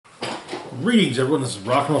Greetings, everyone. This is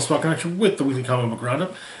Rock and Roll Spot Connection with the weekly comic book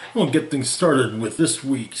roundup. We'll get things started with this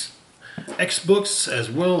week's X books as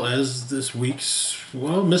well as this week's,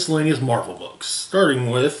 miscellaneous Marvel books. Starting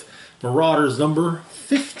with Marauders number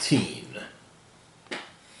 15.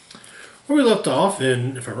 Where we left off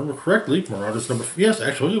in, if I remember correctly, Marauders number... Yes,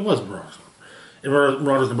 actually, it was Marauders. In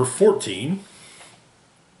Marauders number 14,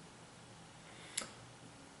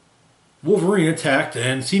 Wolverine attacked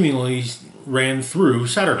and seemingly ran through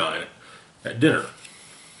Saturnine at dinner.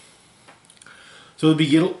 So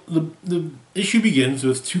the issue begins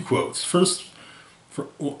with two quotes.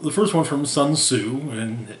 The first one from Sun Tzu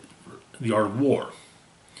in The Art of War.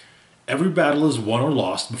 Every battle is won or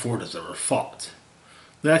lost before it is ever fought.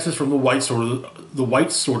 The next is from the White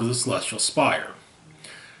Sword of the Celestial Spire.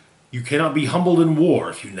 You cannot be humbled in war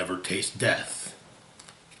if you never taste death.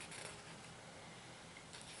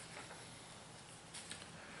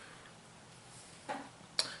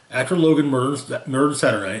 After Logan murdered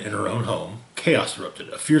Saturnine in her own home, chaos erupted.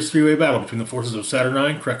 A fierce three-way battle between the forces of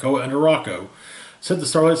Saturnine, Krakoa, and Arakko sent the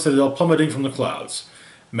Starlight Citadel plummeting from the clouds.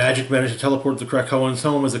 Magic managed to teleport the Krakoans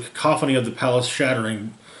home as the cacophony of the palace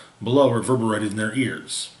shattering below reverberated in their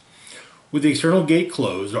ears. With the external gate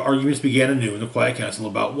closed, arguments began anew in the Quiet Council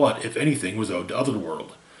about what, if anything, was owed to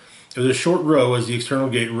Otherworld. It was a short row as the external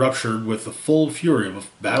gate ruptured with the full fury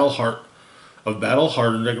of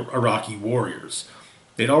battle-hardened Iraqi warriors.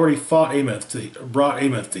 They'd already brought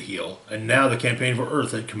Amenth to heel, and now the campaign for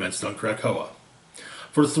Earth had commenced on Krakoa.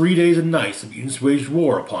 For 3 days and nights, the mutants waged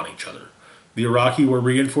war upon each other. The Iraqi were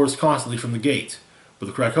reinforced constantly from the gate, but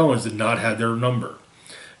the Krakoans did not have their number.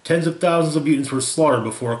 Tens of thousands of mutants were slaughtered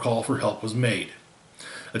before a call for help was made.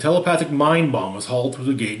 A telepathic mind bomb was hauled through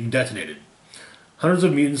the gate and detonated. Hundreds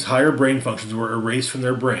of mutants' higher brain functions were erased from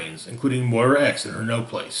their brains, including Moira X in her no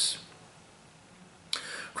place.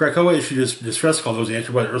 Krakoa issued a distress call that was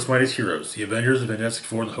answered by the Earth's mightiest heroes, the Avengers, the Fantastic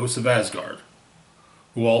Four, and the hosts of Asgard,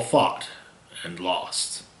 who all fought and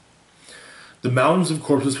lost. The mountains of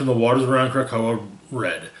corpses from the waters around Krakoa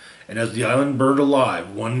red, and as the island burned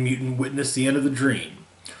alive, one mutant witnessed the end of the dream.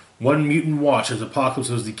 One mutant watched as Apocalypse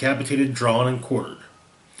was decapitated, drawn, and quartered.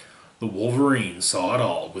 The Wolverine saw it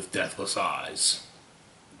all with deathless eyes.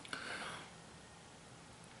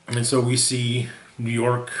 And so we see New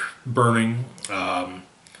York burning,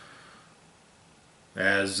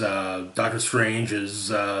 as Doctor Strange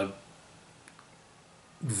is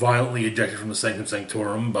violently ejected from the Sanctum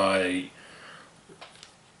Sanctorum by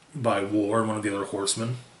War and one of the other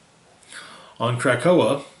horsemen. On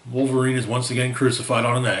Krakoa, Wolverine is once again crucified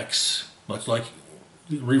on an X, much like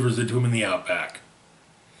the Reavers did to him in the Outback.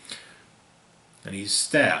 And he's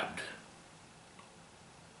stabbed.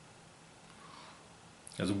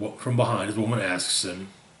 From behind, his woman asks him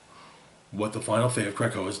what the final fate of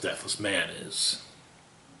Krakoa's deathless man is.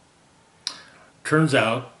 Turns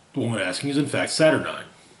out, the woman asking is in fact Saturnine.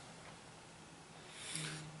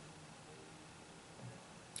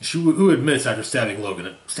 Who admits after stabbing Logan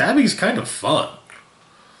that stabbing is kind of fun.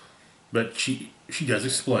 But she does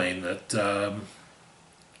explain that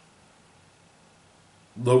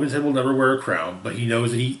Logan's head will never wear a crown, but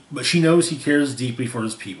she knows he cares deeply for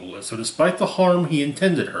his people, and so despite the harm he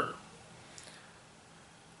intended her,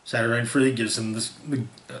 Saturnine freely gives him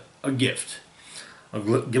a gift, a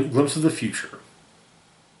glimpse of the future.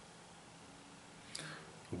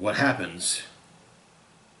 What happens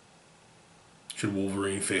should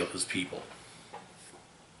Wolverine fail his people?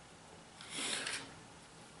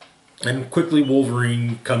 And quickly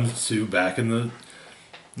Wolverine comes to back in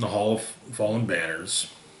the Hall of Fallen Banners.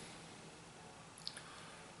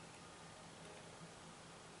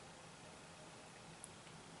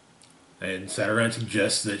 And Saturnine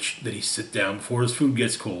suggests that he sit down before his food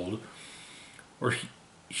gets cold, or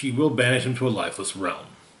she will banish him to a lifeless realm.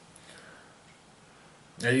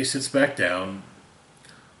 As he sits back down,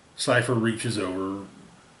 Cypher reaches over,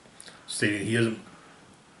 stating he didn't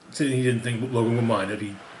think Logan would mind if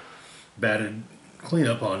he batted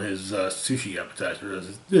cleanup on his sushi appetizer, as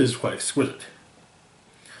it is quite exquisite.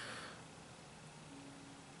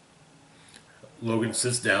 Logan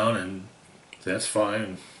sits down and that's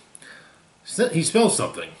fine. He smells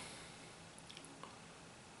something.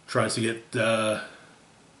 Tries to get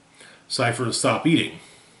Cypher to stop eating.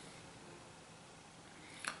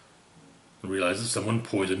 Realizes someone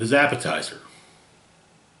poisoned his appetizer.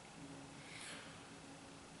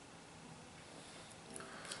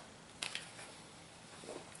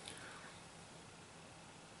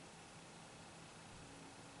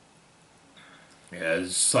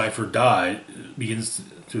 As Cypher begins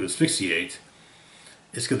to asphyxiate,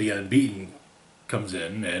 Iska the Unbeaten comes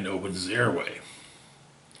in and opens his airway.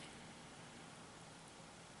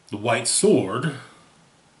 The White Sword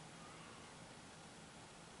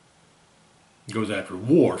goes after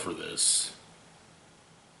War for this.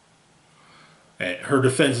 And her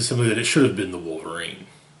defense is simply that it should have been the Wolverine.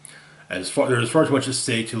 There is far too much at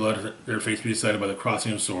stake to let their fates be decided by the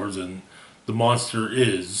crossing of swords, and the monster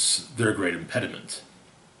is their great impediment.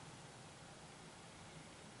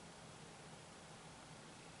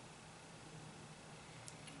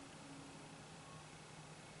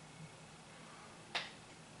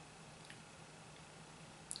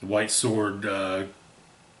 The White Sword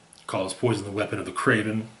calls poison the weapon of the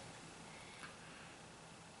craven.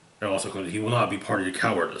 And also claims he will not be party to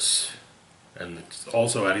cowardice. And it's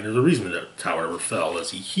also adding there's a reason that Tower never fell,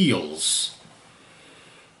 as he heals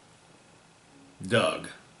Doug,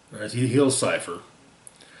 or as he heals Cypher,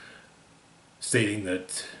 stating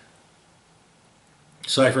that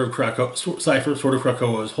Cypher, Sword of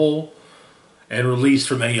Krakoa, is whole and released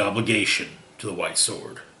from any obligation to the White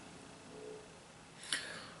Sword.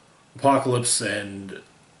 Apocalypse and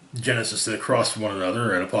Genesis sit across from one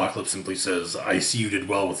another, and Apocalypse simply says, "I see you did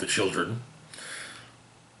well with the children."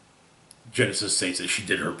 Genesis states that she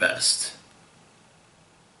did her best.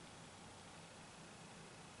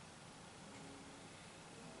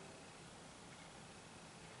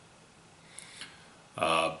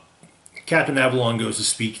 Captain Avalon goes to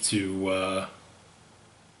speak to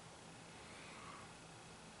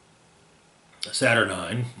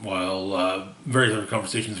Saturnine, while various other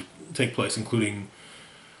conversations take place, including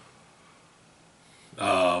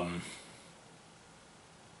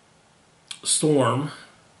Storm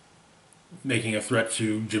making a threat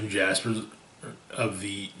to Jim Jaspers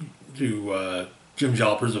Jim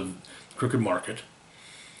Jalpers of Crooked Market.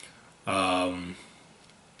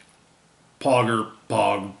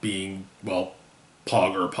 Pog being, well,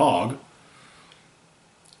 Pog or Pog,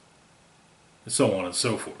 and so on and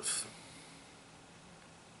so forth.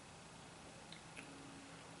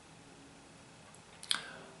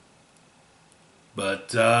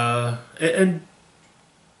 But, and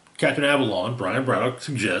Captain Avalon, Brian Braddock,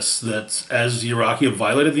 suggests that as the Iraqi have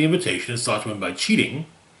violated the invitation and sought to him by cheating,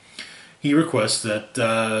 he requests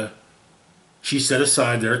that she set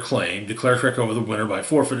aside their claim, declare Krakoa the winner by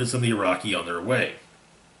forfeit, and send the Iraqi on their way.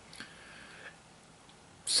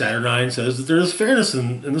 Saturnine says that there is fairness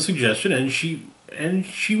in the suggestion, and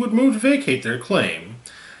she would move to vacate their claim.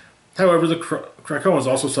 However, the Krakoans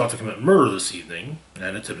also sought to commit murder this evening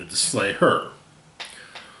and attempted to slay her.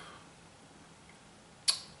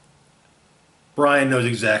 Brian knows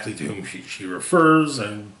exactly to whom she refers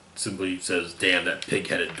and simply says, "Damn that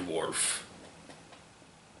pig-headed dwarf."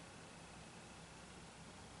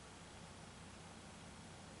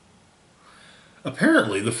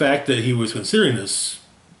 Apparently, the fact that he was considering this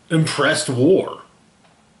impressed War.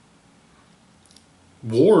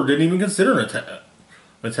 War didn't even consider an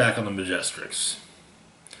attack on the Majestrix.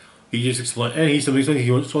 He just explained, and he simply explained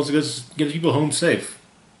he wants to get people home safe.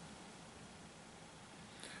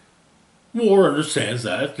 War understands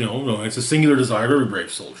that, it's a singular desire of every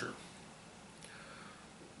brave soldier.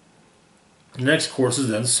 The next course is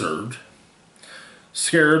then served.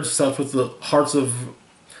 Scarabs stuffed with the hearts of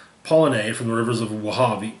Pollinate from the rivers of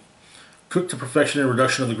Wahhabi, cooked to perfection and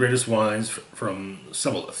reduction of the greatest wines from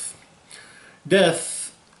Sebelith.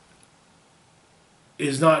 Death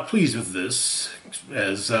is not pleased with this,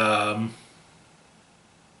 as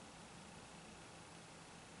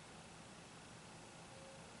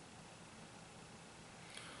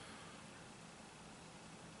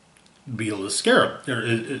Beetle the Scarab.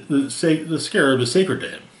 The Scarab is sacred to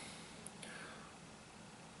him.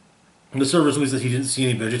 And the server believes that he didn't see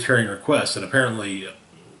any vegetarian requests, and apparently,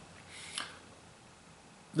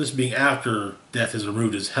 this being after Death has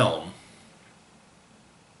removed his helm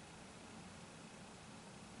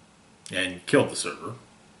and killed the server.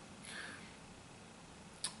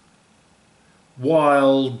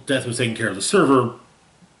 While Death was taking care of the server,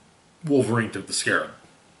 Wolverine took the Scarab.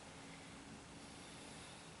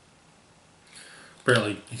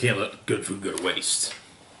 Apparently, you can't let good food go to waste.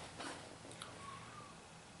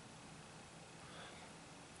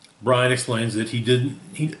 Brian explains that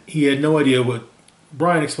he had no idea what...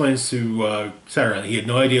 Brian explains to Saturnine he had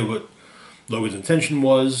no idea what Logan's intention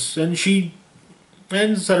was, and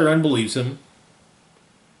Saturnine believes him.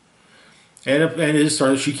 And it is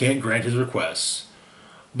started she can't grant his requests.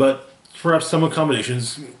 But perhaps some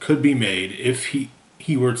accommodations could be made if he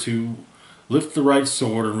were to lift the right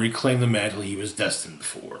sword and reclaim the mantle he was destined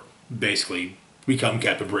for. Basically, become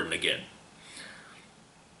Captain Britain again.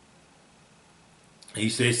 He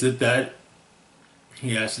states that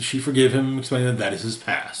he asks that she forgive him, explaining that is his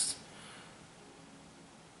past.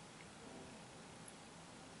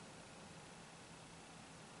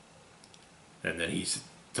 And then he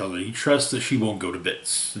tells her he trusts that she won't go to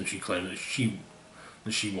bits, and she claims that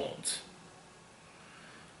she won't.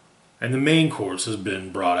 And the main course has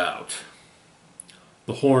been brought out.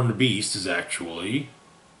 The horned beast is actually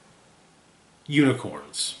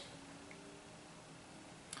unicorns.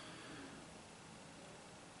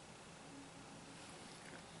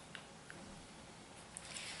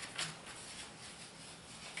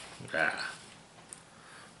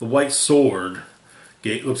 The white sword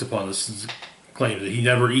looks upon this and claims that he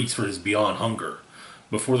never eats for his beyond hunger.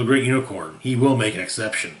 Before the great unicorn, he will make an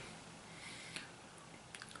exception.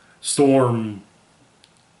 Storm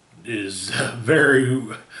is very,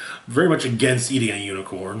 very much against eating a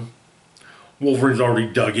unicorn. Wolverine's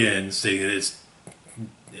already dug in, saying that it's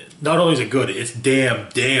not only is it good, it's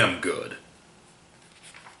damn good.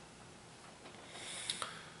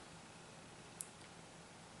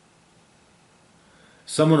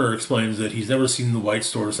 Summoner explains that he's never seen the white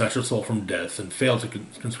sword snatch a soul from death and failed to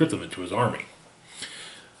conscript them into his army.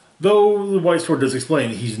 Though the white sword does explain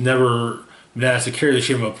he's never been asked to carry the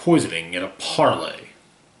shame of poisoning in a parley.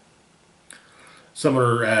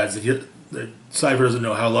 Summoner adds that Cypher doesn't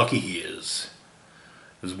know how lucky he is.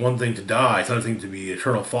 It's one thing to die, it's another thing to be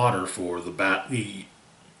eternal fodder for the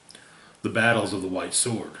battles of the white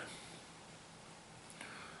sword.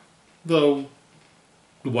 Though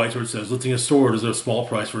the white sword says lifting a sword is a small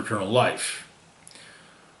price for eternal life.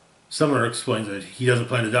 Summoner explains that he doesn't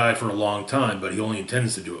plan to die for a long time, but he only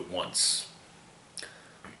intends to do it once.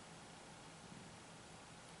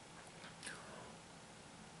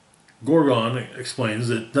 Gorgon explains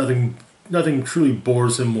that nothing truly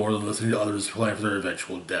bores him more than listening to others plan for their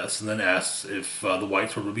eventual deaths, and then asks if the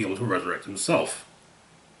white sword will be able to resurrect himself.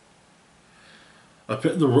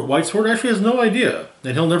 The white sword actually has no idea,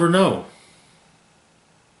 and he'll never know.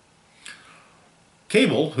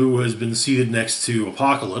 Cable, who has been seated next to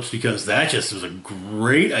Apocalypse, because that just was a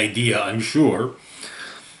great idea, I'm sure,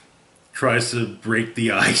 tries to break the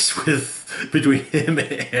ice between him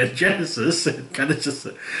and Genesis, and kind of just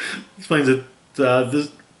explains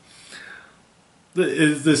that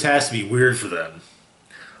this has to be weird for them.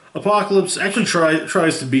 Apocalypse actually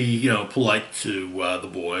tries to be, polite to the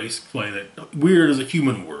boys, explaining that weird is a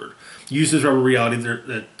human word, uses rubber reality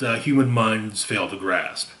that human minds fail to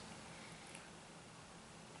grasp.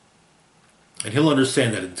 And he'll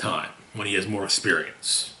understand that in time, when he has more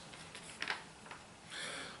experience.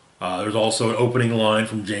 There's also an opening line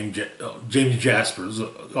from James Jaspers,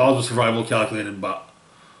 odds of survival calculated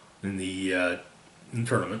in the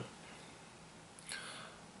tournament.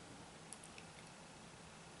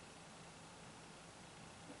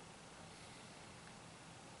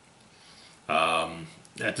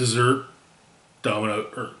 At dessert,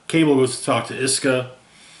 Cable goes to talk to Iska,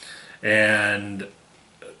 and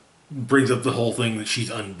brings up the whole thing that she's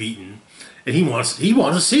unbeaten, and he wants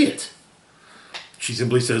to see it. She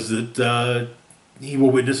simply says that he will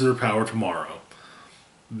witness her power tomorrow.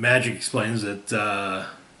 Magic explains that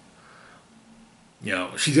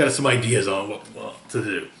she's got some ideas on what to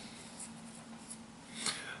do.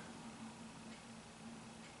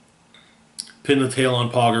 Pin the tail on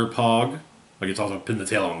Pog, like it's also pin the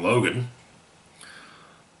tail on Logan.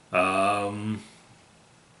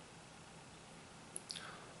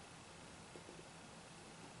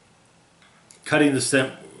 Cutting the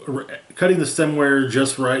stemware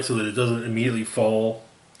just right so that it doesn't immediately fall.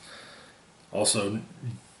 Also,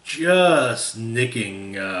 just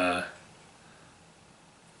nicking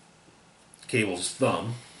Cable's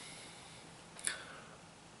thumb.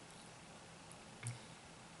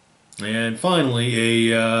 And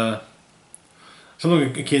finally,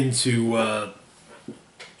 something akin to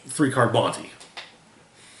 3-card Monty.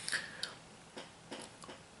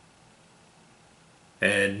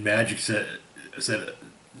 And Magic said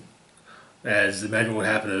as imagine what would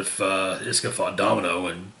happen if Iska fought Domino,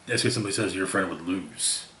 and Iska simply says your friend would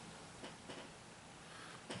lose.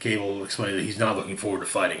 Cable explained that he's not looking forward to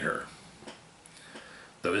fighting her,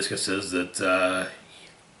 though Iska says that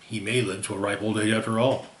he may live to a ripe old age after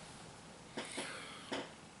all.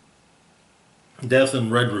 Death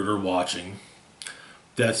and Redroot are watching.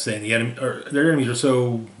 Death saying their enemies are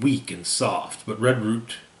so weak and soft, but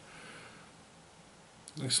Redroot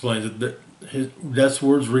explains that Death's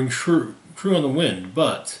words ring true on the wind,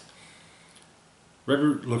 but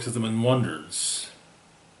Redroot looks at them and wonders.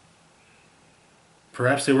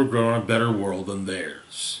 Perhaps they were grown on a better world than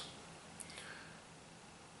theirs.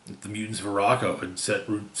 If the mutants of Araco had set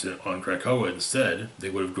roots on Krakoa instead, they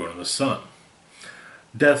would have grown in the sun.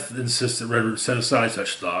 Death insists that Redroot set aside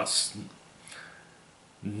such thoughts,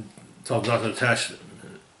 and tells him not to attach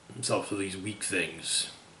himself to these weak things.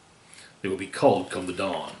 They will be culled come the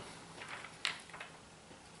dawn.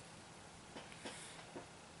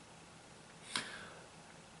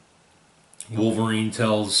 Wolverine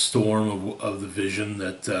tells Storm of the vision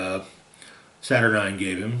that Saturnine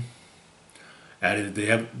gave him, adding that they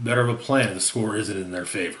have better of a plan if the score isn't in their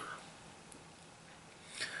favor.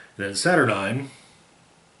 And then Saturnine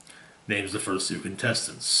names the first two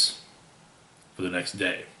contestants for the next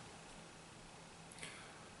day.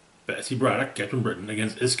 Betsy Braddock, Captain Britain,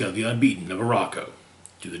 against Iska the Unbeaten of Morocco,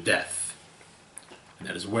 to the death. And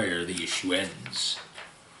that is where the issue ends.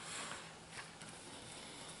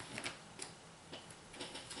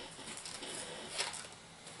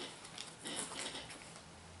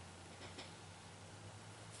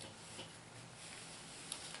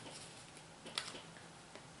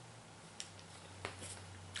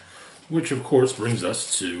 Which, of course, brings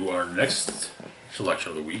us to our next selection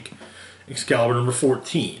of the week, Excalibur number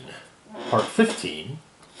 14, part 15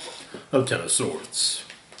 of Ten of Swords.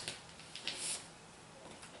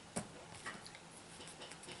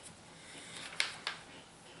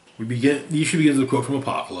 The issue begins with a quote from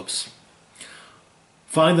Apocalypse.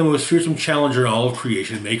 Find the most fearsome challenger in all of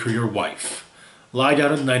creation and make her your wife. Lie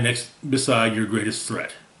down at night next beside your greatest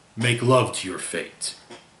threat. Make love to your fate.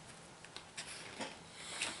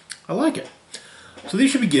 I like it. So the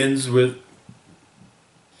issue begins with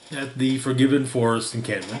at the Forgiven Forest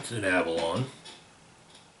encampment in Avalon.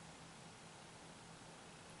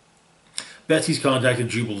 Betsy's contacted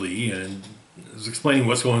Jubilee and is explaining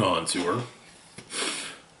what's going on to her,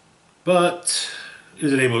 but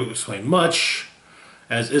isn't able to explain much,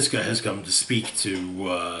 as Iska has come to speak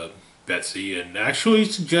to Betsy and actually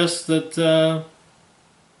suggests that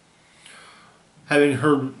having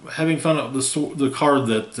found out the card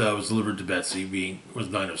that was delivered to Betsy was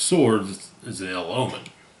Nine of Swords is an ill omen.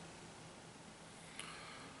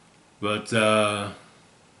 But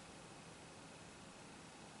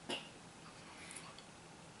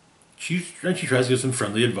she tries to give some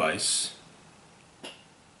friendly advice.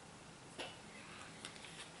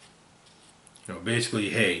 Basically,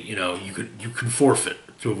 hey, you can forfeit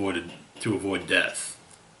to avoid death.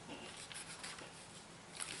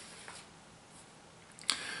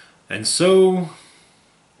 And so,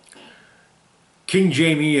 King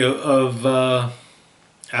Jamie of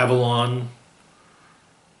Avalon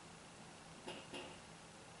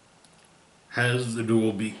has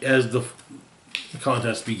the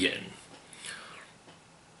contest begin,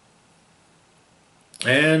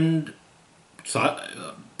 and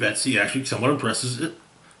Betsy actually somewhat impresses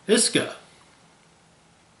Iska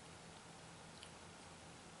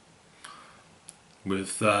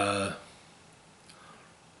with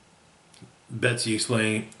Betsy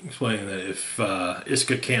explaining that if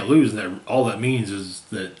Iska can't lose, that all that means is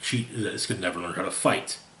that Iska never learned how to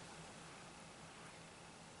fight.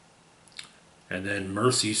 And then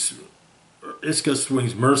Iska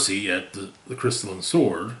swings Mercy at the crystalline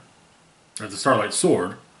sword, or the starlight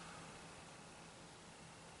sword,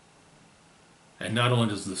 and not only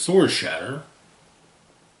does the sword shatter,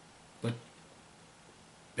 but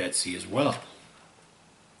Betsy as well.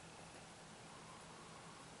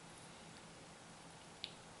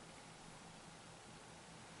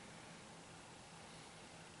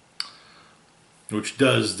 Which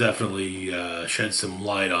does definitely shed some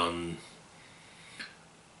light on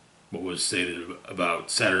what was stated about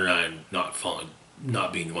Saturnine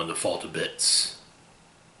not being the one to fall to bits.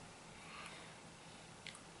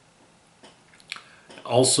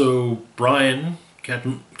 Also, Brian,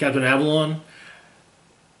 Captain Avalon,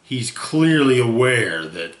 he's clearly aware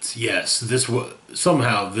that yes, this was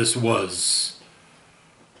somehow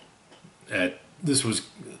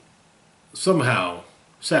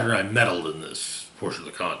Saturnine meddled in this portion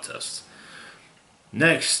of the contest.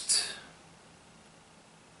 Next,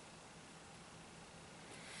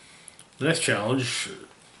 the next challenge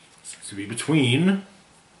is to be between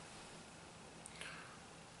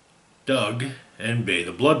Doug and Bay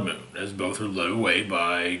the Blood Moon, as both are led away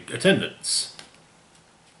by attendants.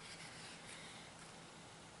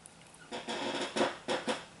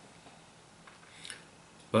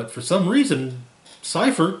 But for some reason,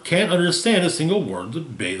 Cypher can't understand a single word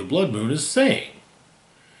that Bay the Blood Moon is saying.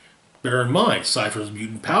 Bear in mind, Cypher's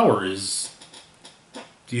mutant power is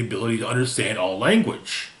the ability to understand all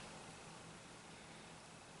language.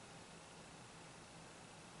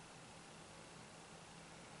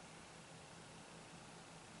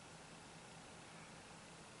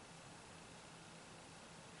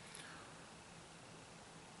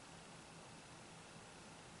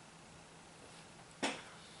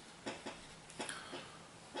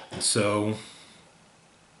 So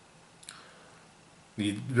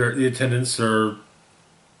the attendants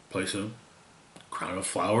place a crown of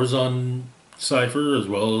flowers on Cypher as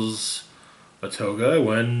well as a toga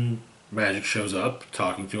when Magic shows up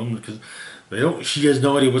talking to him, because They don't. She has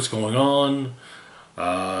no idea what's going on.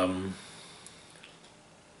 Um,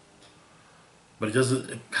 but it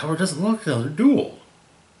doesn't. Howard doesn't look at another duel.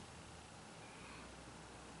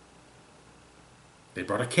 They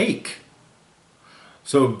brought a cake.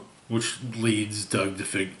 So, which leads Doug to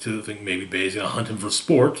think maybe Bay's gonna hunt him for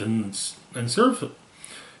sport and serve him,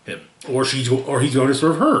 or he's going to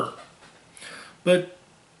serve her. But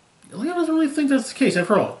Leon doesn't really think that's the case.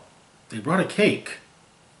 After all, they brought a cake.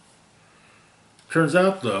 Turns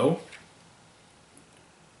out, though,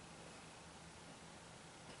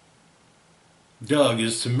 Doug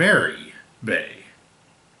is to marry Bay.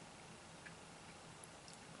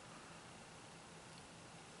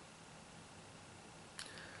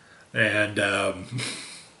 And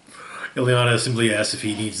Ileana simply asks if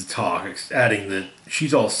he needs to talk, adding that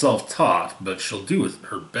she's all self-taught, but she'll do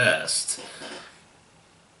her best.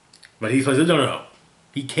 But he says, no,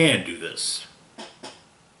 he can do this.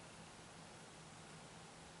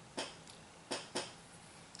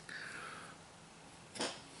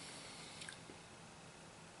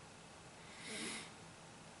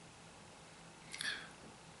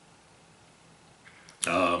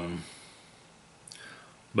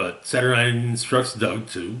 But Saturnyne instructs Doug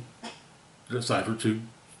to decipher to,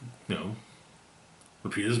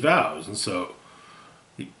 repeat his vows. And so,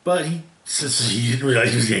 but he says he didn't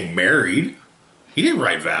realize he was getting married. He didn't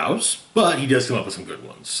write vows, but he does come up with some good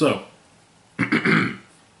ones. So, Bay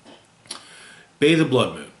the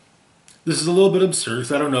Blood Moon. This is a little bit absurd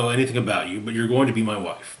because I don't know anything about you, but you're going to be my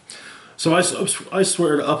wife. So I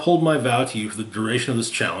swear to uphold my vow to you for the duration of this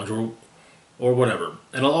challenge, or whatever.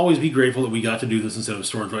 And I'll always be grateful that we got to do this instead of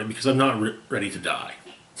sword fight because I'm not ready to die.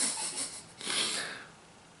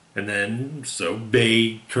 And then, so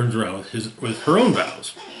Bay turns around with her own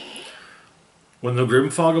vows. When the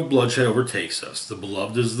grim fog of bloodshed overtakes us, the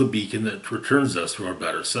beloved is the beacon that returns us to our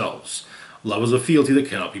better selves. Love is a fealty that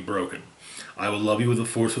cannot be broken. I will love you with the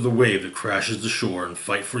force of the wave that crashes the shore and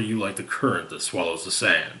fight for you like the current that swallows the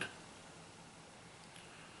sand.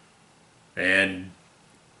 And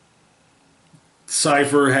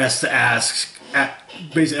Cypher has to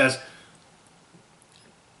basically ask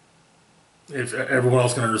if everyone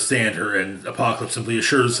else can understand her, and Apocalypse simply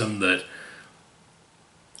assures him that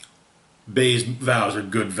Bay's vows are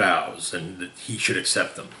good vows and that he should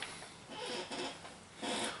accept them.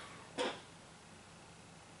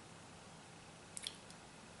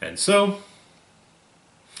 And so,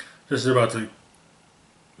 just as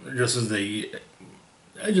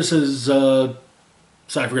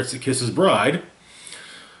Cypher gets to kiss his bride,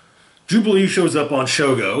 Jubilee shows up on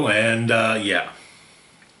Shogo, and yeah.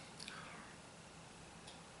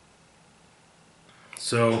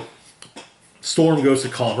 So, Storm goes to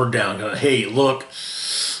calm her down. Hey, look,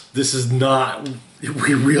 this is not.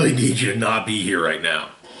 We really need you to not be here right now.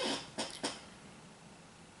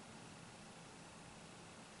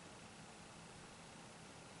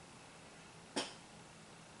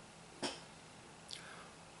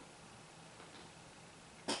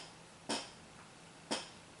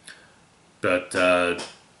 But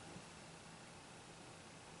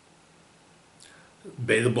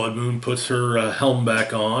Bay the Blood Moon puts her helm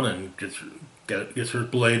back on and gets her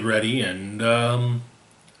blade ready, and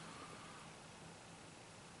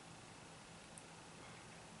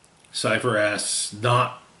Cypher asks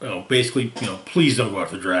basically, please don't go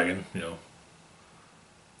after the dragon,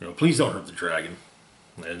 please don't hurt the dragon,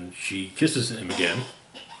 and she kisses him again,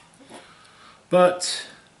 but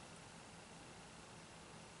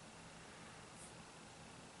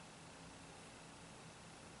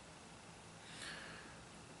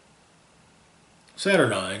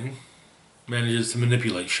Saturnyne manages to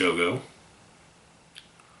manipulate Shogo.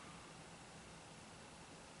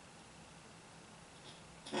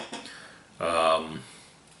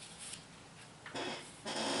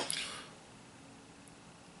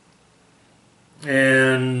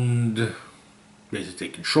 And basically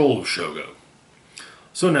take control of Shogo.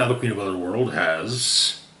 So now the Queen of Otherworld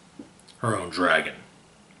has her own dragon.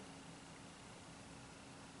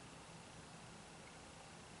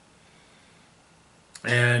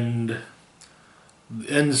 And the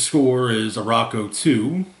end score is Araco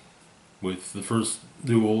 2, with the first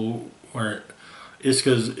duel where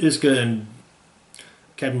Iska and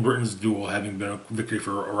Captain Britain's duel having been a victory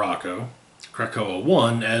for Araco. Krakoa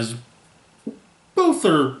 1, as both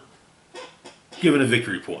are given a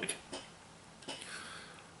victory point.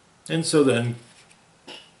 And so then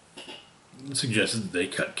it suggested that they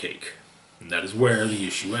cut cake. And that is where the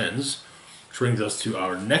issue ends, which brings us to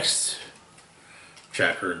our next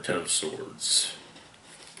chapter in Ten of Swords.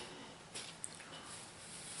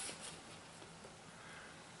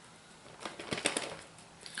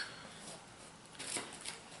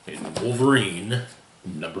 Wolverine,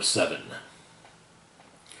 number 7.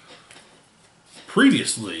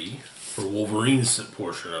 Previously, for the Wolverine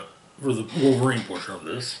portion of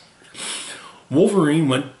this, Wolverine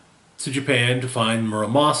went to Japan to find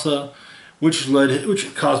Muramasa, which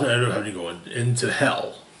caused him to end up having to go into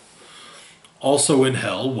Hell. Also in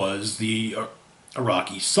Hell was the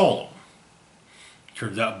Araki Solemn.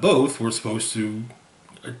 Turns out both were supposed to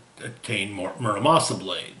attain Muramasa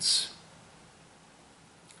blades.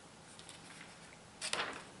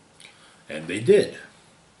 And they did.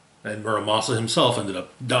 And Muramasa himself ended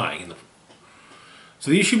up dying. So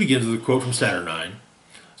the issue begins with a quote from Saturnine.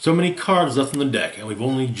 So many cards left on the deck, and we've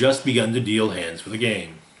only just begun to deal hands for the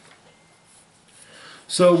game.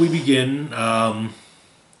 So we begin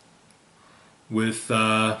with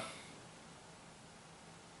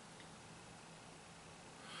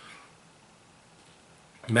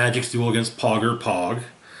Magic's duel against Pog.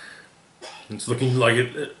 It's looking like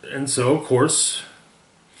it, and so, of course,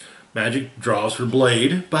 Magic draws her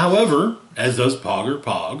blade, but however, as does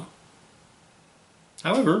Pog.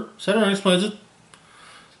 However, Saturnine explains it.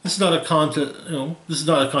 This is not a contest. This is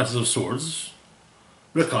not a contest of swords,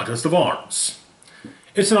 but a contest of arms.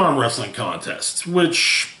 It's an arm wrestling contest,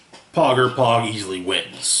 which Pog easily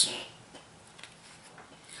wins.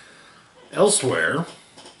 Elsewhere,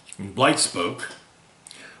 in Blightspoke,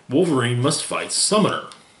 Wolverine must fight Summoner,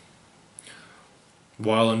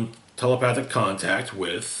 while in telepathic contact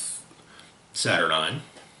with Saturnine.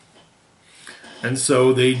 And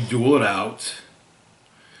so they duel it out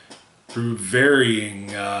through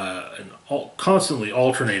varying and constantly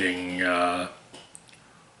alternating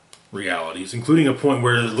realities, including a point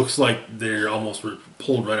where it looks like they're almost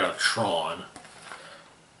pulled right out of Tron.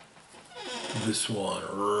 This one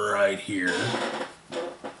right here.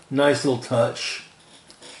 Nice little touch.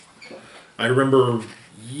 I remember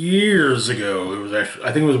years ago, it was actually,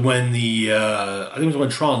 I think it was when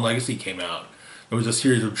Tron Legacy came out. There was a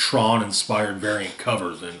series of Tron-inspired variant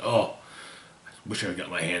covers, and I wish I had got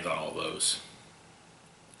my hands on all those.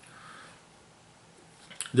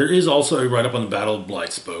 There is also a write-up on the Battle of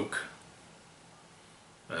Blightspoke,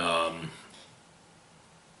 and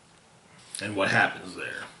what happens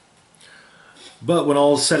there. But when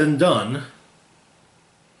all is said and done,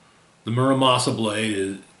 the Muramasa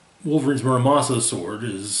blade, Wolverine's Muramasa sword,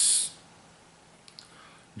 is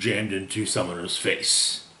jammed into Summoner's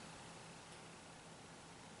face.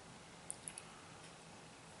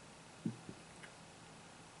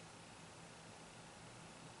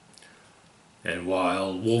 And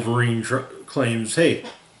while Wolverine claims, hey,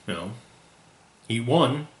 he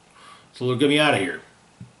won, so get me out of here,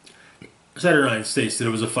 Saturnine states that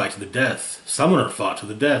it was a fight to the death. Summoner fought to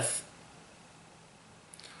the death.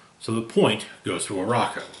 So the point goes to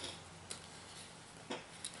Araka.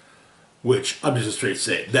 Which, I'm just straight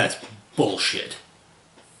saying, that's bullshit.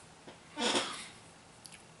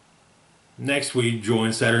 Next we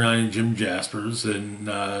join Saturnine and Jim Jaspers in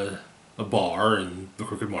a bar in the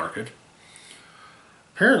Crooked Market.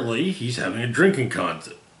 Apparently, he's having a drinking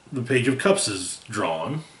contest. The Page of Cups is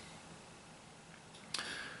drawn.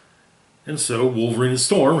 And so Wolverine and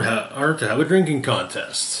Storm are to have a drinking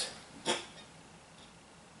contest.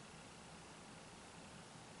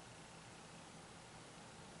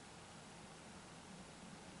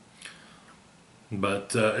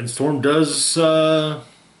 But, and Storm does add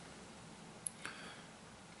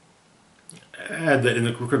that in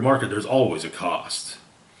the Crooked Market there's always a cost.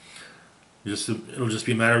 It'll just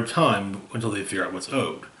be a matter of time until they figure out what's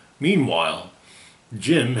owed. Meanwhile,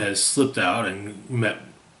 Jim has slipped out and met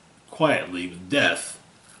quietly with Death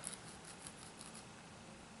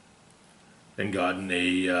and gotten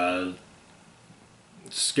a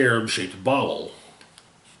scarab-shaped bottle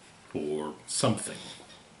for something.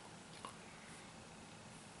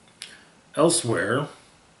 Elsewhere,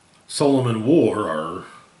 Solomon and War are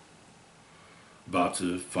about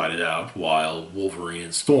to fight it out while Wolverine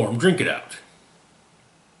and Storm drink it out.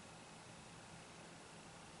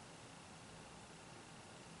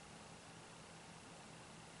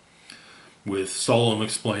 With Solomon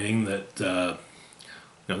explaining that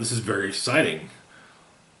this is very exciting.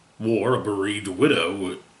 War, a bereaved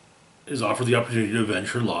widow, is offered the opportunity to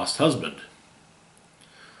avenge her lost husband.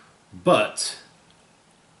 But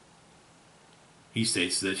he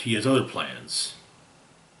states that he has other plans.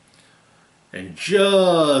 And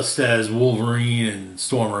just as Wolverine and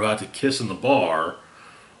Storm are about to kiss in the bar,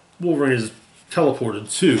 Wolverine is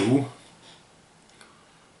teleported to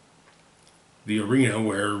the arena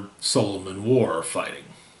where Solomon and War are fighting.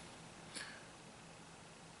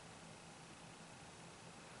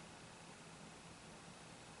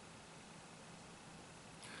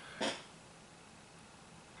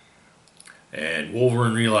 And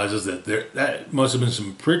Wolverine realizes that that must have been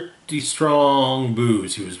some pretty strong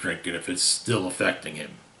booze he was drinking if it's still affecting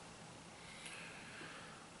him.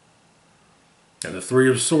 And the Three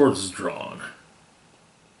of Swords is drawn.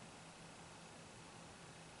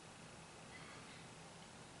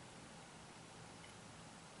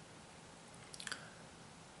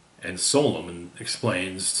 And Solomon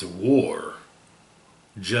explains to War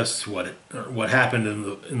just what happened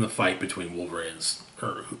in the fight between Wolverines,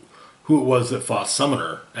 or who it was that fought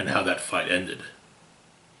Summoner, and how that fight ended.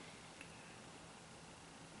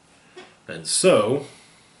 And so,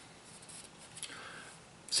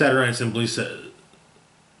 Saturnyne simply says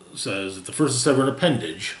that the first to sever an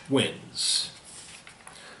appendage wins.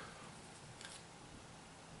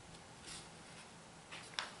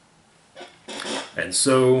 And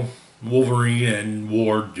so, Wolverine and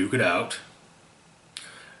War duke it out.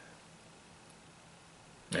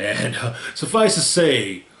 And suffice to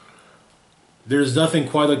say, there's nothing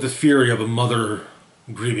quite like the fury of a mother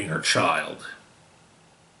grieving her child.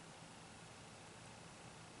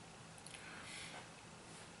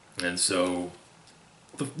 And so,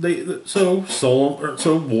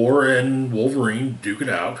 War and Wolverine duke it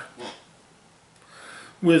out,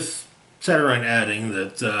 with Saturnyne adding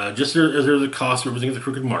that just as there's a cost of representing the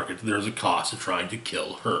crooked market, there's a cost of trying to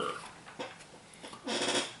kill her.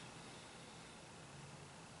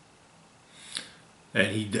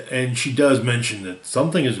 And she does mention that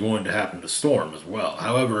something is going to happen to Storm as well.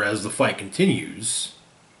 However, as the fight continues,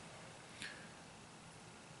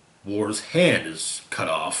 War's hand is cut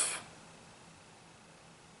off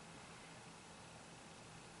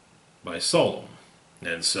by Solomon.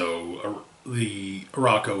 And so the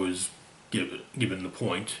Arakko is given the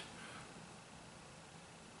point.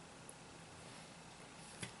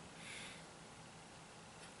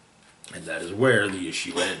 And that is where the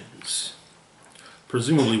issue ends.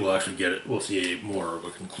 Presumably we'll see more of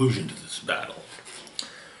a conclusion to this battle.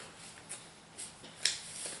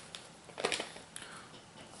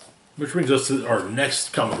 Which brings us to our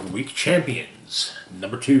next comic of the week, Champions,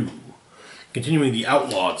 number 2. Continuing the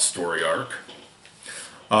Outlawed story arc.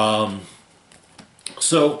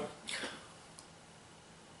 So,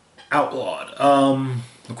 Outlawed.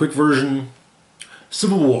 A quick version.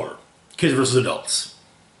 Civil War. Kids versus adults.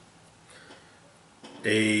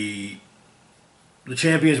 The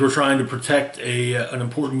champions were trying to protect an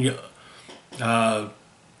important a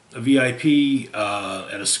VIP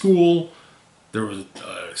at a school. There was an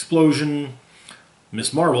explosion.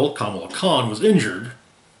 Miss Marvel, Kamala Khan, was injured.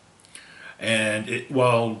 And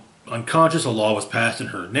while unconscious, a law was passed in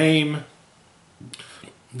her name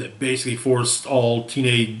that basically forced all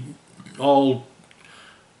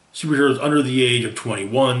superheroes under the age of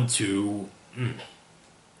 21 to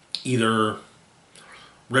either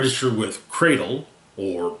register with Cradle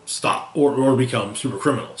or stop or become super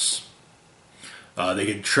criminals. They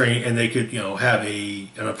could train and they could have an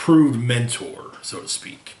approved mentor, so to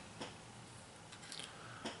speak.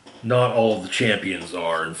 Not all of the champions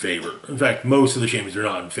are in favor. In fact, most of the champions are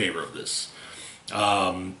not in favor of this.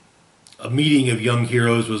 A meeting of young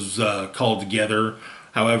heroes was called together.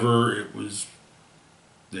 However,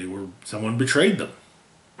 someone betrayed them.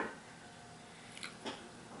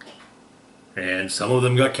 And some of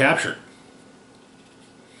them got captured.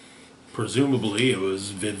 Presumably it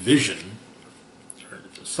was Vision.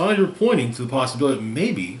 Signs were pointing to the possibility that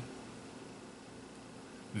maybe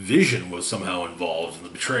Vision was somehow involved in the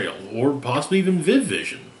betrayal, or possibly even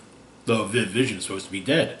Vision, though Vision is supposed to be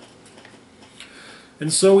dead.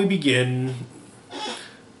 And so we begin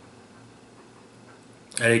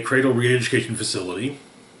at a Cradle re-education facility.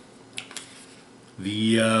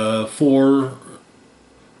 A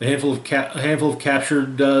handful of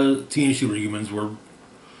captured teenage superhumans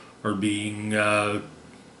are being an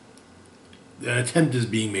attempt is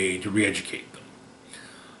being made to re-educate them.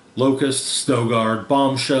 Locust, Snowguard,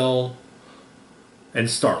 Bombshell, and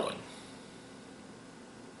Starling.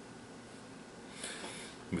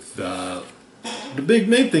 With the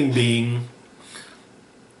main thing being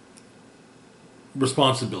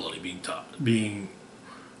responsibility being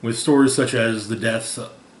with stories such as the deaths,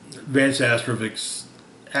 Vance Astrovic's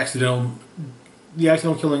accidental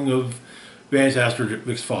killing of Vance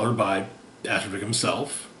Astrovic's father by Astrovic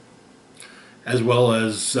himself, as well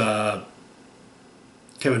as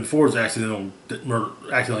Kevin Ford's accidentally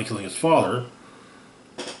killing his father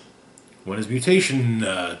when his mutation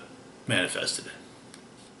manifested.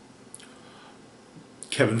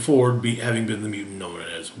 Kevin Ford having been the mutant known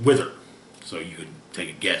as Wither, so you could take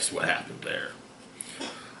a guess what happened there.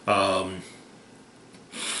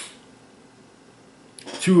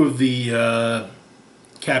 Two of the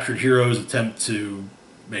captured heroes attempt to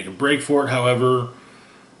make a break for it. However,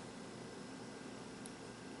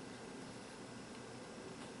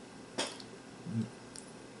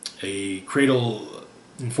 a Cradle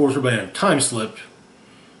enforcer by a time slip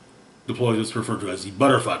deploys what's referred to as the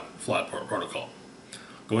butterfly protocol.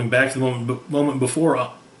 Going back to the moment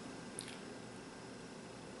before,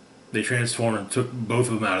 they transformed and took both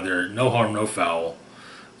of them out of there. No harm, no foul.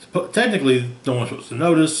 Technically, no one's supposed to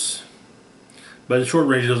notice, but at short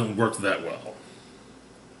range, it doesn't work that well.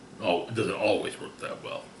 Oh, it doesn't always work that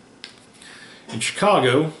well. In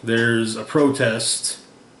Chicago, there's a protest,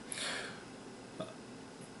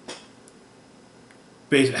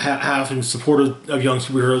 half in support of young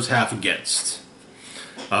superheroes, half against.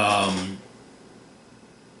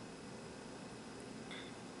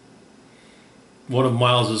 One of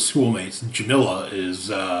Miles' schoolmates, Jamila,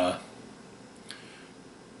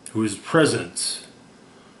 who is present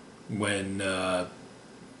when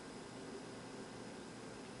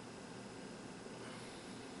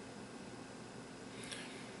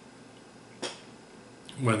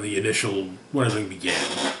when everything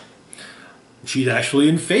began. She's actually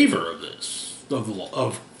in favor of this,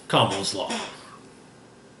 of Kamala's law.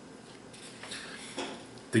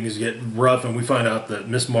 Things get rough, and we find out that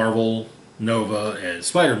Miss Marvel, Nova, and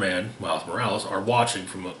Spider-Man, Miles Morales, are watching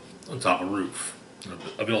from on top of a roof,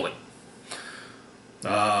 a building.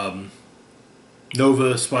 Nova,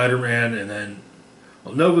 Spider-Man, and then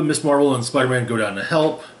Nova, Miss Marvel, and Spider-Man go down to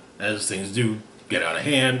help, as things do get out of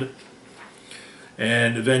hand.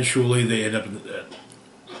 And eventually they end up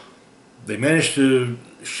they manage to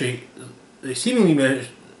shake, they seemingly manage,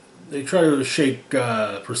 they try to shake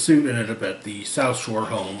pursuit and end up at the South Shore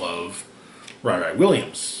home of Rai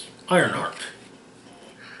Williams, Ironheart.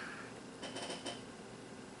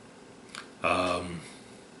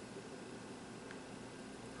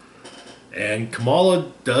 And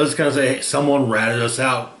Kamala does kind of say, hey, someone ratted us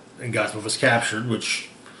out and got some of us captured, which,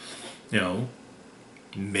 you know,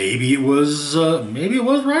 maybe it was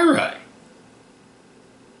Rai.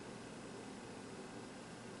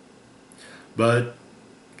 But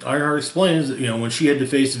Ironheart explains that, you know, when she had to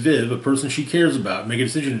face Viv, a person she cares about, make a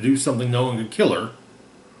decision to do something no one could kill her,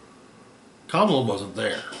 Kamala wasn't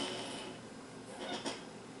there.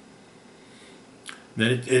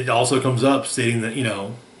 Then it also comes up stating that, you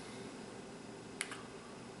know,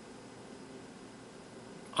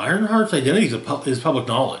 Ironheart's identity is public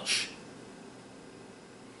knowledge.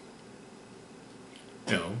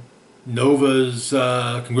 You know, Nova's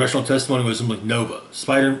congressional testimony was something like Nova.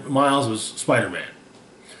 Miles was Spider-Man.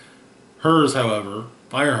 Hers, however,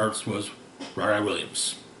 Ironheart's was Rai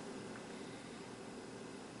Williams.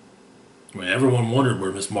 I mean, everyone wondered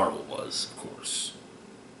where Miss Marvel was, of course.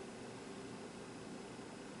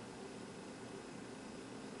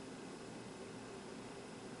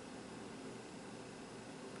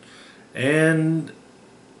 And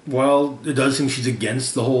while it does seem she's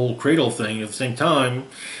against the whole Cradle thing, at the same time,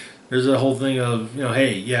 there's a whole thing of, you know,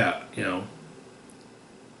 hey, yeah, you know,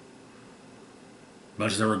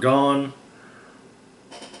 bunch is never gone,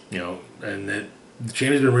 you know, and that the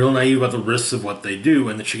Champions have been real naive about the risks of what they do,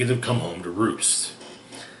 and the chickens have come home to roost.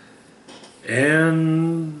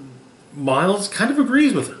 And Miles kind of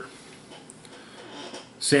agrees with her.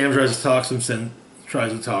 Sam tries to talk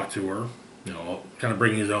to her, you know, kind of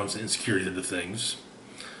bringing his own insecurities into things.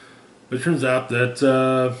 But it turns out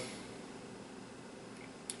that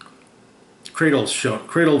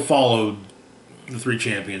Cradle followed the three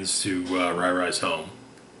champions to Rai's home.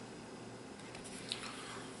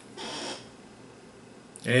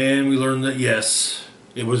 And we learned that, yes,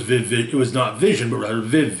 it was it was not Vision, but rather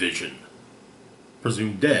Viv Vision,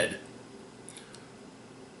 presumed dead,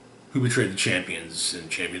 who betrayed the champions in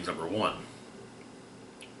Champions number 1.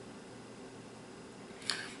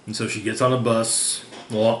 And so she gets on a bus,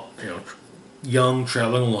 well, you know, young,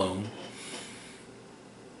 traveling alone,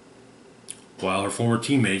 while her former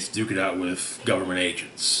teammates duke it out with government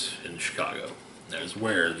agents in Chicago. That is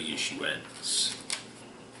where the issue ends.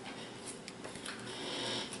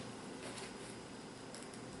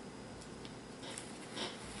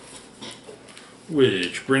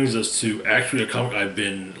 Which brings us to actually a comic I've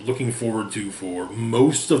been looking forward to for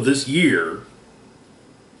most of this year.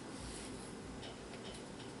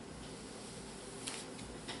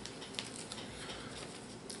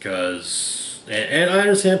 Because, and I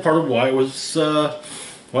understand part of why it was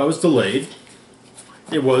delayed.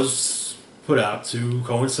 It was put out to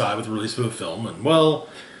coincide with the release of a film, and well,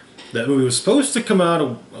 that movie was supposed to come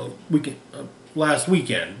out last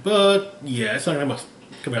weekend, but yeah, it's not going to be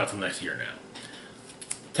coming out until next year now.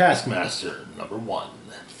 Taskmaster number 1.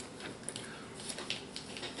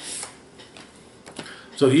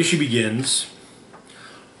 So the issue begins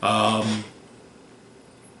We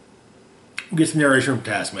get some narration from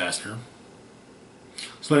Taskmaster.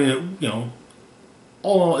 Explaining that,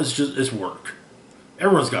 all in all, it's work.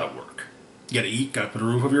 Everyone's got to work. You got to eat, got to put a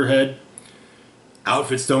roof over your head.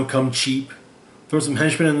 Outfits don't come cheap. Throw some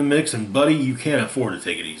henchmen in the mix, and buddy, you can't afford to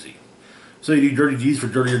take it easy. So you do dirty deeds for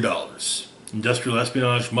dirtier dollars. Industrial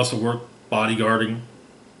espionage, muscle work, bodyguarding,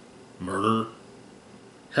 murder.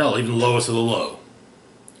 Hell, even the lowest of the low.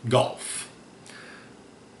 Golf.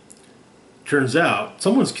 Turns out,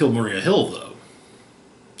 someone's killed Maria Hill, though.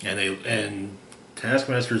 And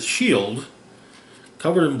Taskmaster's shield,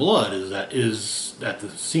 covered in blood, is at the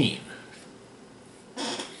scene.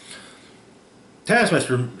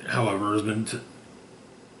 Taskmaster, however, is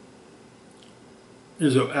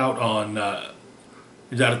out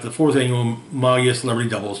at the 4th annual Magia Celebrity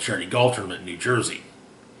Doubles Charity Golf Tournament in New Jersey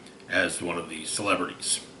as one of these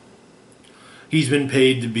celebrities. He's been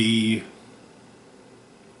paid to be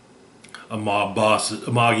a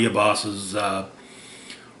Magia boss's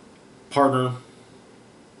partner.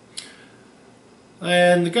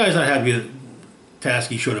 And the guy's not happy that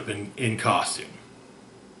Tasky showed up in costume.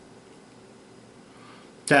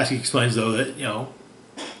 Tasky explains, though, that,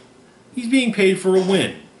 he's being paid for a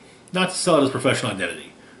win, not to sell out his professional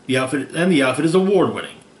identity. The outfit is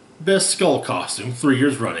award-winning. Best Skull costume 3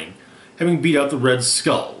 years running, having beat out the Red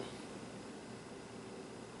Skull.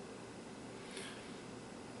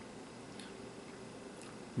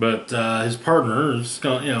 But his partner is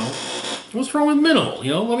going, what's wrong with Minimal?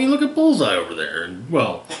 I mean, look at Bullseye over there. And,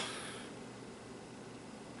 well,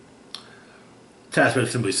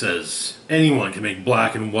 Taskmaster simply says, anyone can make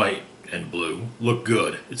black and white and blue look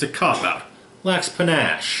good. It's a cop-out. Lacks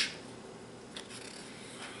panache.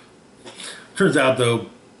 Turns out, though,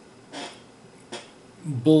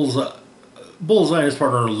 Bullseye and his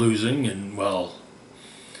partner are losing, and, well,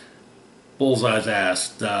 Bullseye's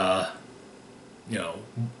asked,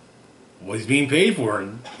 what he's being paid for,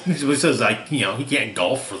 and he says, he can't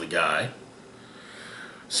golf for the guy.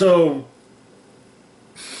 So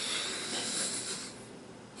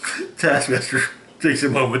Taskmaster takes a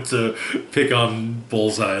moment to pick on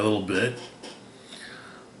Bullseye a little bit,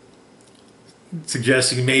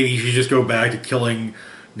 suggesting maybe he should just go back to killing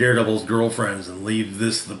Daredevil's girlfriends and leave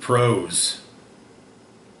this to the pros.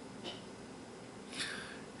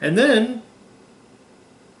 And then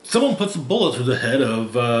someone puts a bullet through the head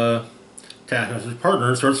of Taskmaster's partner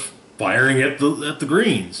and starts firing at the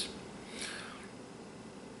greens.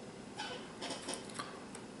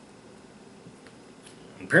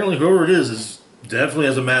 Apparently, whoever it is definitely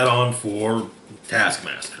has a mat on for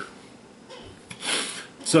Taskmaster.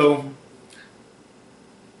 So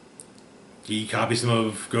he copies some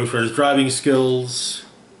of Ghost Rider's driving skills,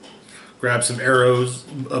 grabs some arrows,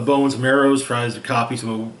 bones, some arrows, tries to copy some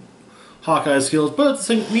of Hawkeye's skills, but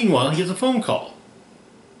meanwhile, he gets a phone call.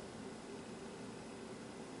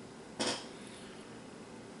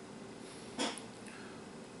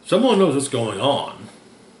 Someone knows what's going on,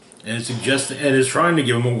 and is trying to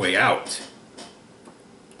give him a way out.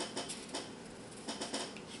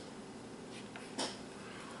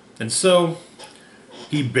 And so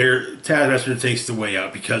Taskmaster takes the way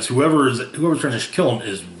out because whoever's trying to kill him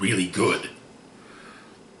is really good.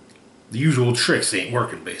 The usual tricks ain't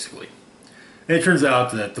working, basically. And it turns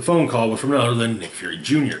out that the phone call was from none other than Nick Fury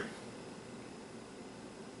Jr.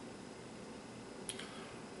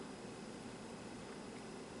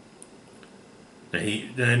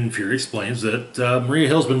 And then Fury explains that Maria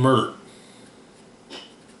Hill's been murdered.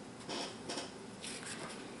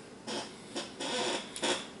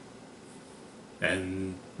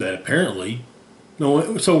 And that apparently,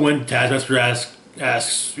 so when Taskmaster asks,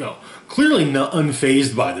 clearly not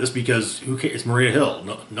unfazed by this because who cares? It's Maria Hill.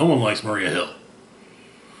 No one likes Maria Hill.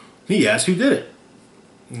 He asks who did it.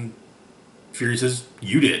 And Fury says,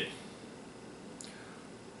 you did.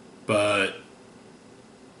 But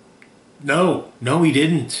no, he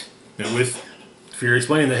didn't. And with Fury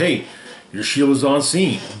explaining that, hey, your shield was on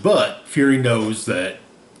scene. But Fury knows that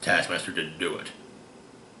Taskmaster didn't do it.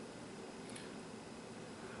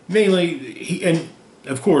 Mainly, and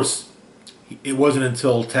of course, it wasn't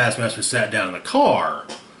until Taskmaster sat down in the car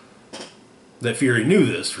that Fury knew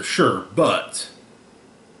this for sure, but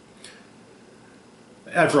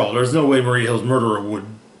after all, there's no way Maria Hill's murderer would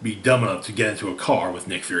be dumb enough to get into a car with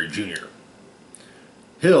Nick Fury Jr.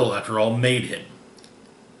 Hill, after all, made him.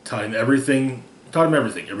 Taught him everything,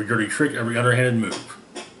 every dirty trick, every underhanded move.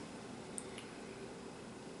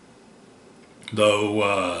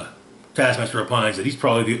 Though, Taskmaster opines that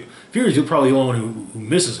Fury's probably the only one who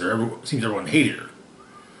misses her. Seems everyone hated her.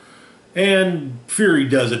 And Fury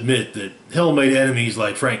does admit that Hill made enemies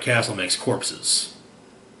like Frank Castle makes corpses.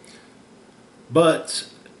 But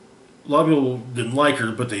a lot of people didn't like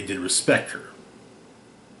her, but they did respect her.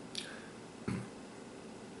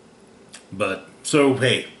 But so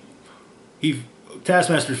hey,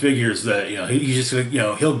 Taskmaster figures that he's just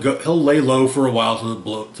gonna he'll lay low for a while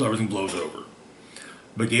till everything blows over.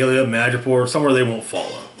 Begalia, Madripoor, somewhere they won't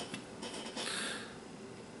follow.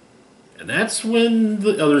 And that's when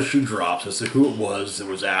the other shoe drops as to who it was that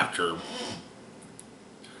was after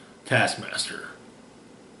Taskmaster.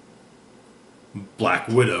 Black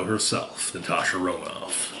Widow herself, Natasha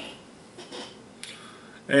Romanoff.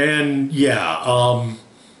 And yeah,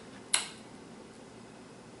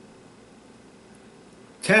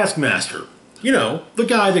 Taskmaster, the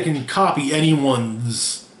guy that can copy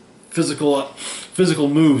anyone's physical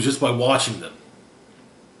moves just by watching them.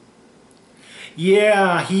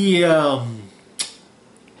 Yeah, he yeah,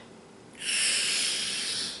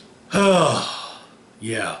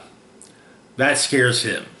 that scares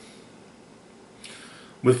him.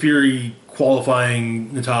 With Fury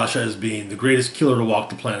qualifying Natasha as being the greatest killer to walk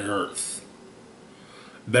the planet Earth.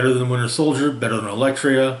 Better than Winter Soldier, better than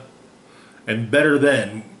Electria, and better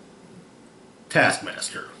than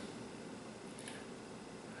Taskmaster.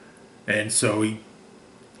 And so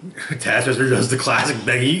Taskmaster does the classic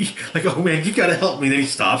begging, like, oh man, you gotta help me. Then he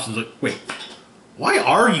stops and is like, wait, why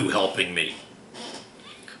are you helping me?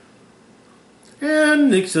 And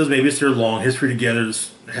Nick says maybe it's their long history together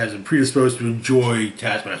has him predisposed to enjoy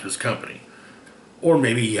Taskmaster's company. Or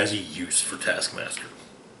maybe he has a use for Taskmaster.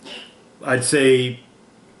 I'd say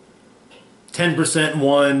 10%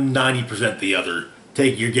 one, 90% the other.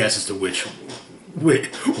 Take your guess as to which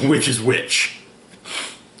is which.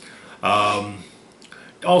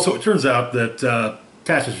 Also, it turns out that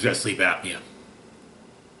Taskmaster's got sleep apnea.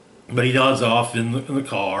 But he nods off in the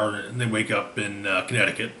car, and they wake up in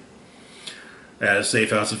Connecticut at a safe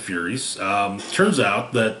house of Furies. Turns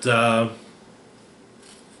out that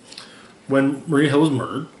when Maria Hill was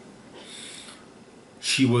murdered,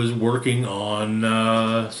 she was working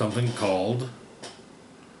on something called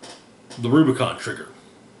the Rubicon Trigger,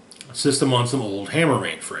 a system on some old Hammer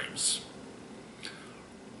mainframes.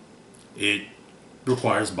 It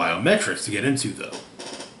requires biometrics to get into, though.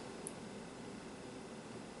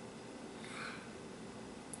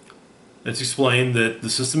 It's explained that the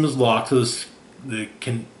system is locked to the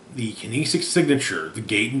kinesic signature, the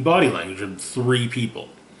gait and body language of 3 people.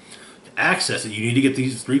 To access it, you need to get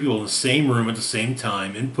these 3 people in the same room at the same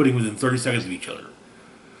time, inputting within 30 seconds of each other.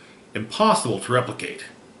 Impossible to replicate.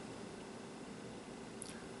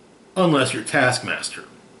 Unless you're Taskmaster.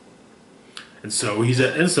 And so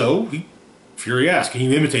Fury asks, can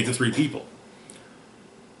you imitate the 3 people?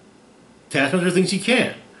 Taskmaster thinks he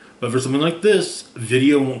can. But for something like this,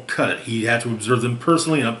 video won't cut it. He'd have to observe them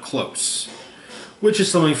personally and up close. Which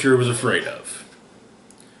is something Fury was afraid of.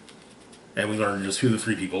 And we learned just who the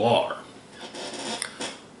 3 people are.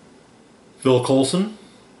 Phil Coulson,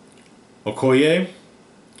 Okoye,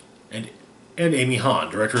 and Amy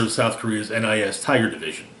Han, director of South Korea's NIS Tiger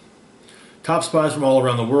Division. Top spies from all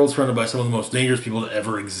around the world, surrounded by some of the most dangerous people to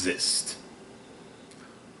ever exist.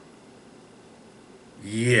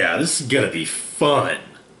 Yeah, this is gonna be fun.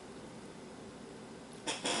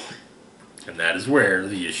 And that is where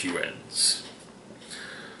the issue ends.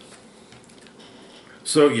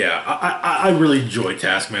 So yeah, I really enjoy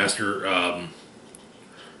Taskmaster.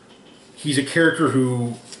 He's a character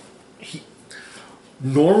who,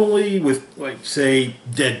 normally with, like, say,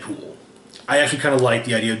 Deadpool, I actually kind of like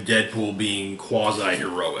the idea of Deadpool being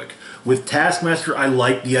quasi-heroic. With Taskmaster, I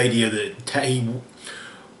like the idea that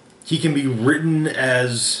he can be written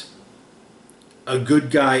as a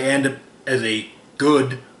good guy and as a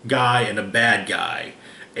good guy and a bad guy.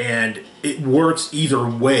 And it works either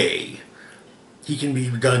way. He can be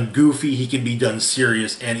done goofy, he can be done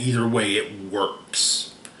serious, and either way it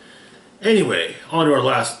works. Anyway, on to our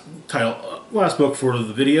last book for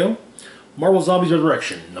the video. Marvel Zombies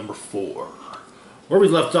Resurrection, number 4. Where we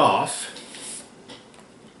left off,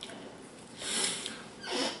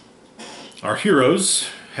 our heroes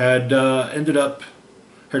had found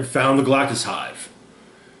the Galactus Hive,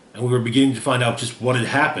 and we were beginning to find out just what had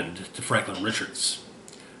happened to Franklin Richards.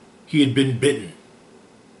 He had been bitten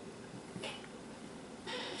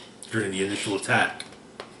during the initial attack.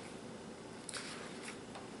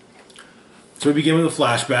 So we begin with a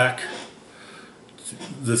flashback.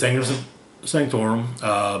 The Sanctorum.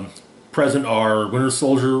 Present are Winter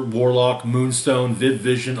Soldier, Warlock, Moonstone, Viv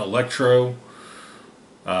Vision, Electro,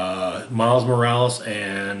 Miles Morales,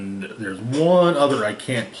 and there's one other I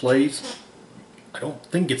can't place. I don't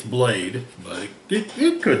think it's Blade, but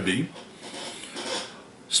it could be.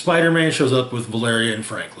 Spider-Man shows up with Valeria and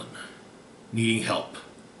Franklin, needing help.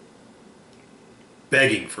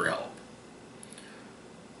 begging for help.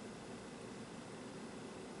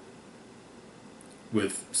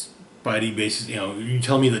 With Spidey basically, you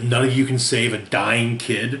tell me that none of you can save a dying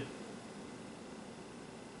kid?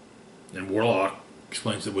 And Warlock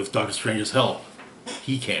explains that with Doctor Strange's help,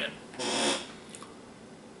 he can.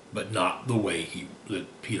 But not the way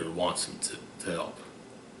that Peter wants him to help.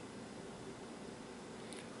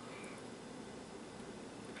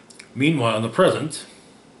 Meanwhile, in the present,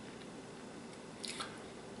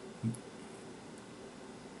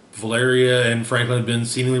 Valeria and Franklin have been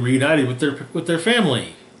seemingly reunited with their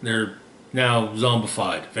family. Their now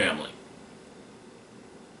zombified family.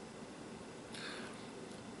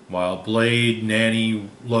 While Blade, Nanny,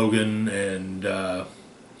 Logan, and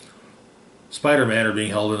Spider-Man are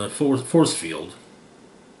being held in a force field.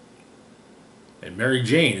 And Mary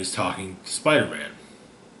Jane is talking to Spider-Man.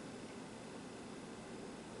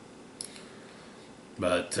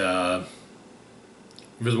 But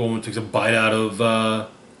Invisible Woman takes a bite out of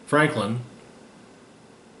Franklin.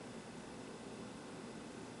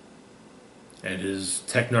 And his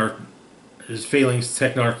failing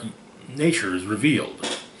technarch nature is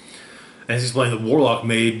revealed. And he's explained that Warlock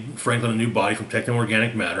made Franklin a new body from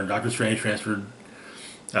techno-organic matter, and Doctor Strange transferred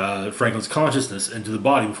Franklin's consciousness into the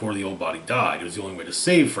body before the old body died. It was the only way to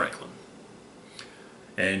save Franklin.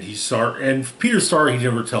 And Peter's sorry he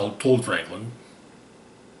never told Franklin.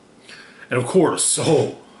 And of course,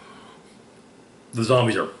 the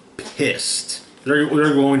zombies are pissed. They're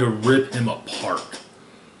going to rip him apart.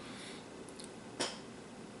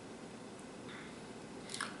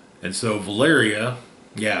 And so Valeria,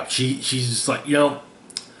 she's just like,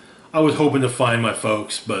 I was hoping to find my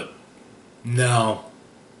folks, but no.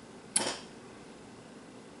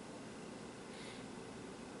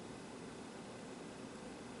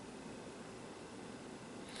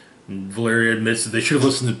 And Valeria admits that they should have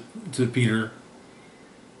listened to Peter.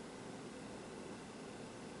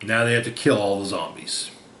 Now they have to kill all the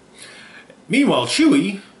zombies. Meanwhile,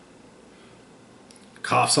 Chewie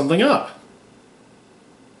coughs something up.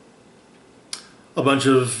 A bunch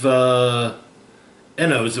of NOs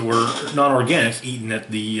that were non-organics eaten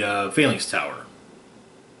at the Phalanx Tower.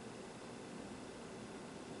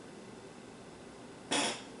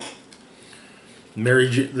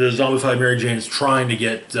 The zombified Mary Jane is trying to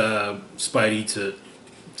get Spidey to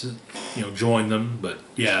join them, but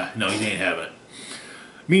he ain't having it.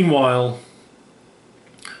 Meanwhile,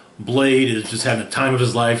 Blade is just having the time of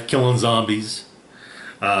his life killing zombies.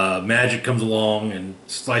 Magic comes along and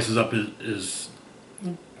slices up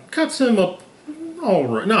cuts him up, all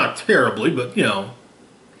right, not terribly, but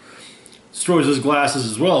destroys his glasses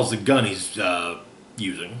as well as the gun he's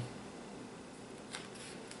using.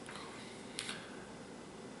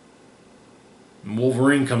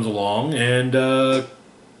 Wolverine comes along and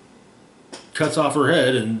cuts off her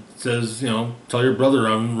head and says, tell your brother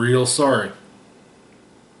I'm real sorry.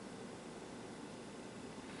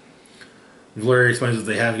 Valeria explains that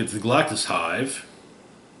they have to get to the Galactus Hive.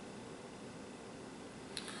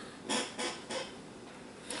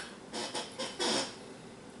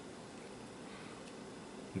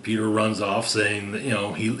 And Peter runs off saying that,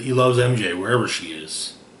 he loves MJ wherever she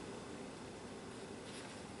is.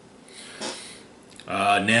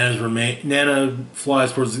 Nana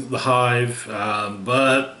flies towards the Hive,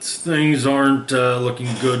 but things aren't looking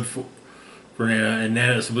good for Nana. And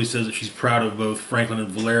Nana simply says that she's proud of both Franklin and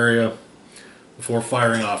Valeria before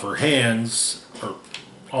firing off her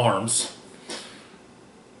arms,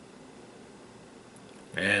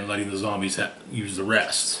 and letting the zombies use the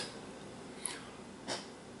rest.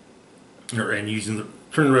 And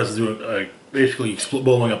turning the rest into basically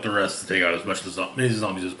blowing up the rest to take out as many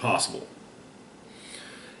zombies as possible.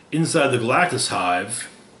 Inside the Galactus Hive,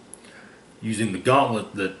 using the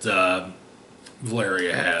gauntlet that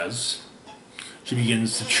Valeria has, she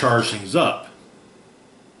begins to charge things up.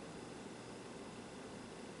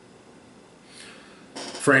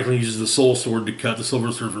 Franklin uses the Soul Sword to cut the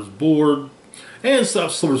Silver Surfer's board and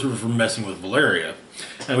stops Silver Surfer from messing with Valeria.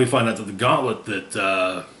 And we find out that the gauntlet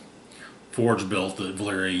that Forge built, that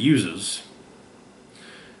Valeria uses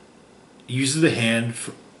the hand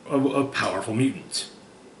of a powerful mutant,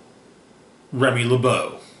 Remy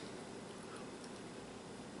LeBeau.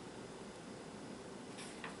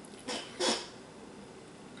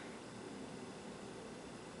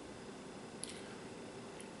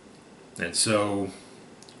 And so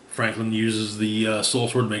Franklin uses the Soul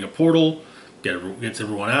Sword to make a portal, gets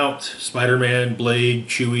everyone out, Spider-Man, Blade,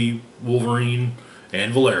 Chewie, Wolverine,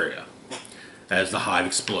 and Valeria, as the Hive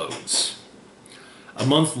explodes. A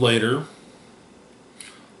month later,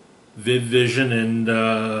 Vision and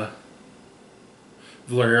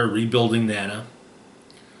Valeria are rebuilding Nana,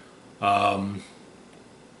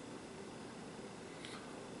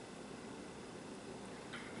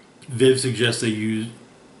 Viv suggests they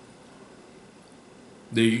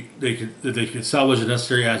could salvage the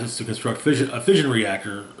necessary assets to construct fission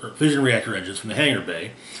reactor engines from the hangar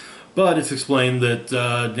bay, but it's explained that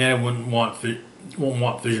Nana won't want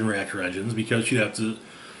fission reactor engines because she'd have to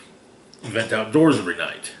vent outdoors every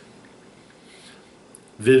night.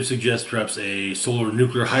 Viv suggests perhaps a solar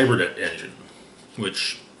nuclear hybrid engine,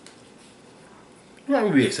 which would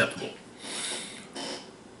probably be acceptable.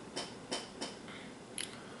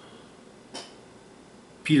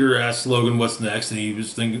 Peter asks Logan what's next, and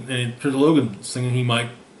Logan's thinking he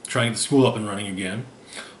might try and get the school up and running again.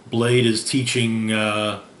 Blade is teaching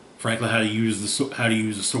Franklin how to use a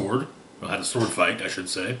sword, or how to sword fight, I should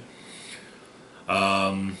say.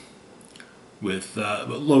 But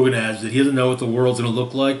Logan adds that he doesn't know what the world's going to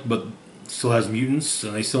look like, but still has mutants,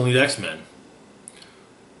 and they still need X-Men.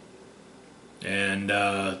 And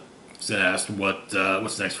then asked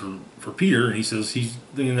what's next for Peter, and he says he's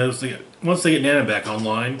thinking that once they get Nana back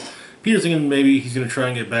online, Peter's thinking maybe he's going to try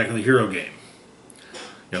and get back in the hero game.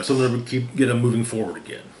 Something to get him moving forward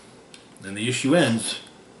again. And the issue ends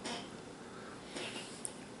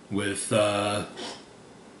with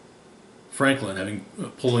Franklin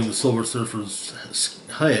pulling the Silver Surfer's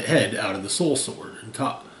head out of the Soul Sword and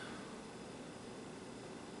top.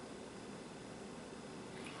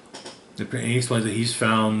 And he explains that he's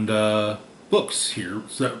found books here,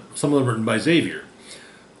 some of them written by Xavier,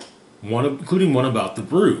 including one about the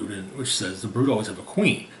Brood, which says the Brood always have a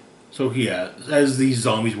queen. So as these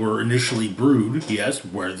zombies were initially brood, he asked,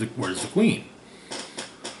 where's the queen?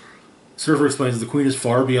 Surfer explains that the queen is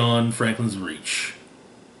far beyond Franklin's reach.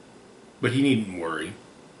 But he needn't worry.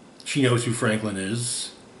 She knows who Franklin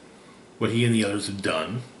is, what he and the others have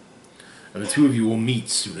done, and the two of you will meet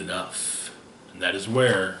soon enough. And that is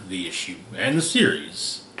where the issue and the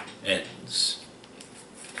series ends.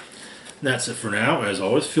 And that's it for now. As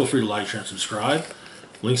always, feel free to like, share, and subscribe.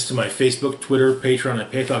 Links to my Facebook, Twitter, Patreon,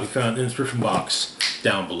 and PayPal can be found in the description box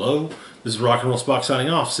down below. This is Rock and Roll Spock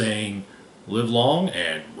signing off, saying, live long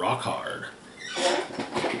and rock hard.